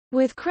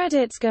With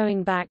credits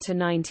going back to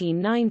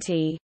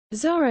 1990,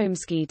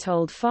 Zoromski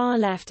told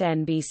far-left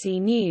NBC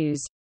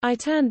News, "I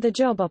turned the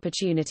job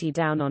opportunity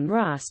down on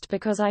Rust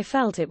because I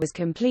felt it was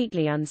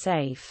completely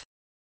unsafe."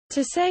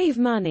 To save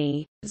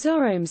money,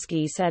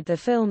 Zoromski said the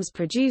film's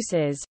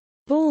producers,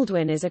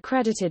 Baldwin is a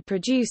credited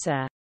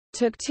producer,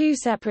 took two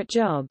separate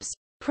jobs,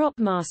 prop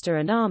master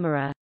and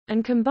armorer,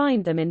 and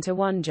combined them into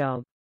one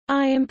job.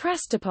 "I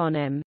impressed upon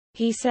him,"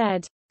 he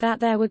said, "that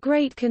there were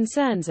great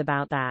concerns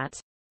about that,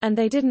 and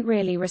they didn't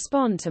really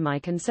respond to my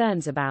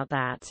concerns about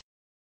that."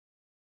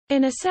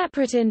 In a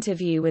separate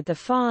interview with the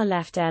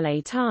far-left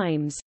LA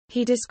Times,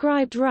 he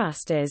described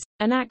Rust as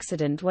an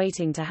accident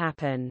waiting to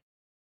happen.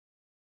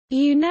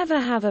 "You never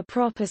have a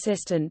prop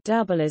assistant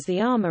double as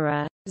the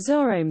armorer,"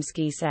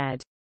 Zoromski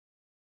said.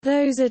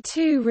 "Those are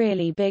two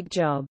really big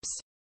jobs."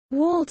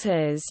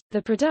 Walters,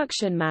 the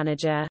production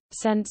manager,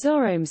 sent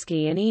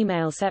Zoromski an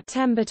email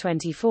September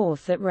 24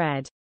 that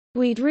read,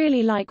 "We'd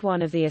really like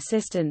one of the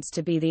assistants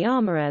to be the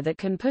armorer that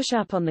can push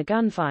up on the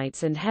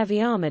gunfights and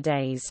heavy armor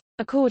days,"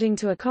 according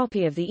to a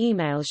copy of the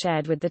email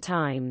shared with the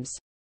Times.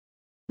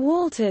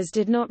 Walters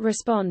did not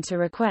respond to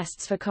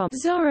requests for comment.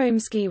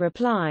 Zoromski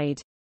replied,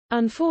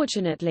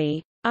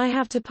 "Unfortunately, I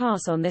have to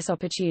pass on this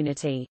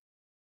opportunity.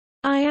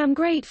 I am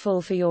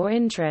grateful for your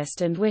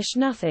interest and wish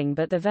nothing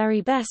but the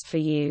very best for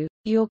you,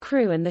 your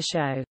crew and the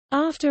show."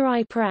 After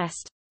I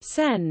pressed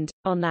send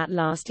on that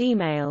last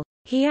email,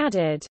 he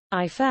added,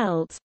 "I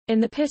felt,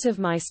 in the pit of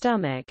my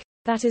stomach,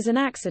 that is an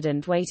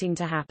accident waiting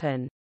to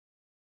happen."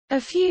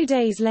 A few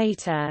days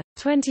later,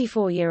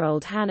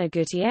 24-year-old Hannah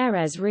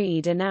Gutierrez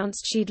Reed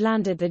announced she'd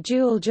landed the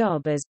dual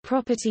job as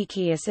property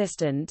key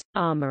assistant,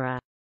 armorer.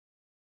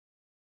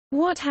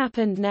 What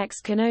happened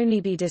next can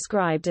only be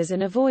described as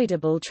an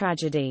avoidable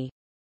tragedy.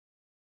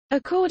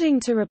 According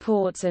to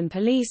reports and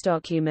police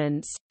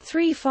documents,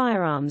 3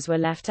 firearms were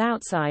left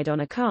outside on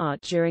a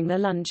cart during the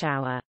lunch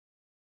hour.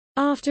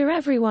 After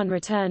everyone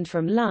returned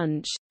from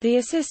lunch, the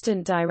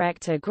assistant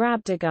director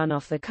grabbed a gun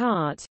off the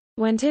cart,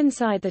 went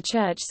inside the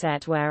church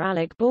set where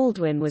Alec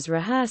Baldwin was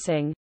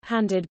rehearsing,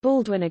 handed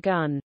Baldwin a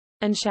gun,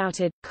 and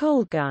shouted,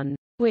 "Cold gun,"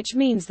 which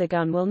means the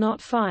gun will not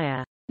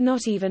fire,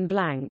 not even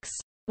blanks.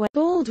 When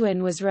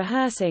Baldwin was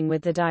rehearsing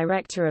with the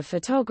director of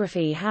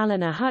photography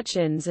Helena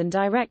Hutchins and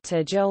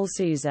director Joel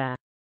Souza.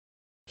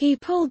 He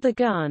pulled the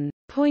gun,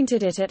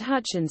 pointed it at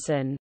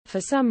Hutchinson, for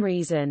some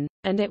reason,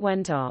 and it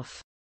went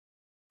off.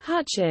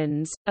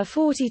 Hutchins, a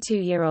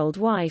 42-year-old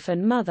wife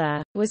and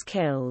mother, was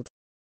killed.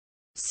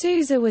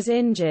 Souza was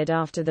injured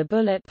after the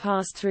bullet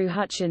passed through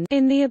Hutchins.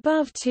 In the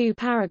above 2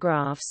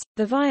 paragraphs,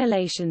 the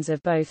violations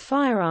of both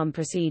firearm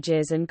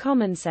procedures and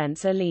common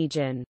sense are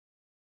legion.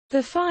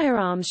 The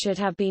firearms should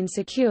have been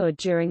secured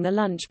during the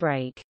lunch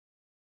break.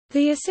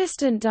 The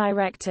assistant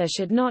director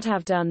should not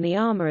have done the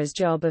armorer's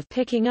job of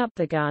picking up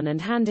the gun and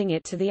handing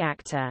it to the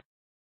actor.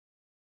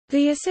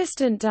 The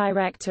assistant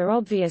director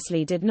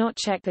obviously did not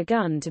check the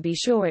gun to be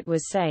sure it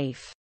was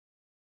safe.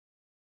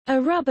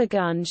 A rubber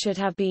gun should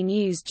have been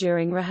used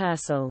during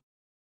rehearsal.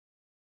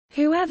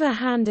 Whoever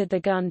handed the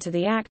gun to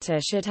the actor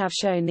should have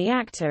shown the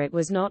actor it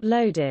was not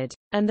loaded,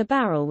 and the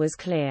barrel was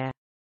clear.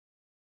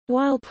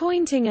 While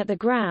pointing at the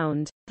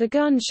ground, the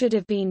gun should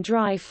have been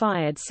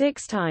dry-fired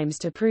 6 times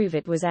to prove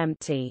it was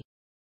empty.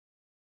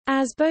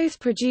 As both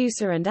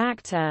producer and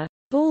actor,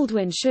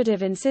 Baldwin should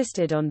have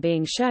insisted on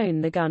being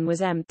shown the gun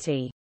was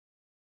empty.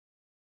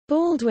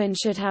 Baldwin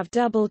should have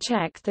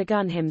double-checked the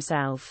gun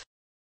himself.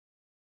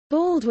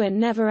 Baldwin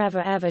never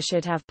ever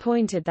should have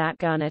pointed that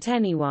gun at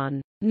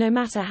anyone, no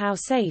matter how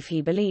safe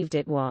he believed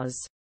it was.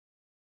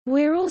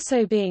 We're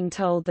also being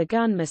told the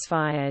gun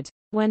misfired,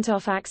 went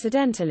off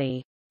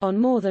accidentally, on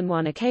more than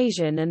one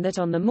occasion, and that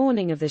on the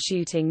morning of the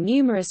shooting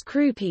numerous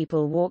crew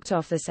people walked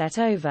off the set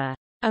over,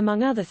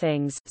 among other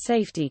things,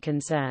 safety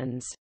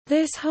concerns.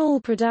 This whole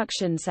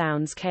production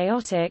sounds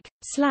chaotic,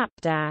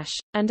 slapdash,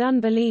 and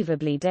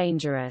unbelievably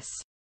dangerous.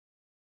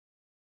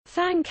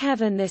 Thank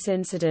heaven this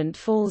incident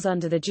falls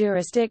under the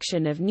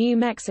jurisdiction of New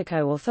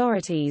Mexico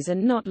authorities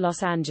and not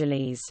Los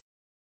Angeles.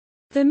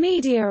 The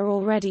media are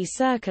already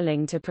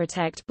circling to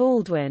protect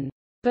Baldwin,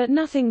 but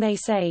nothing they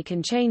say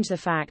can change the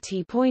fact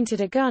he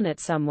pointed a gun at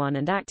someone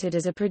and acted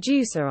as a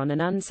producer on an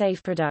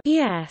unsafe production.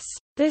 Yes,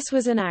 this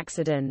was an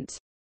accident.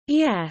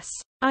 Yes,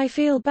 I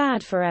feel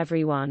bad for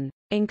everyone,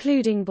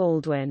 including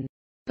Baldwin.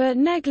 But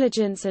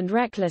negligence and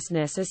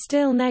recklessness are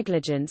still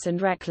negligence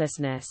and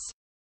recklessness.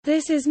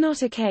 This is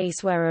not a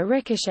case where a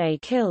ricochet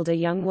killed a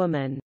young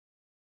woman.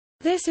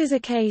 This is a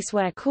case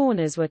where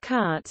corners were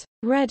cut,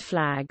 red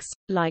flags,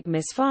 like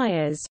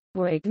misfires,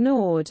 were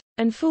ignored,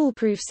 and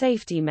foolproof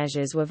safety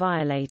measures were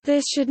violated.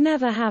 This should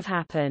never have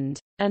happened,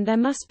 and there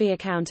must be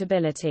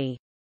accountability.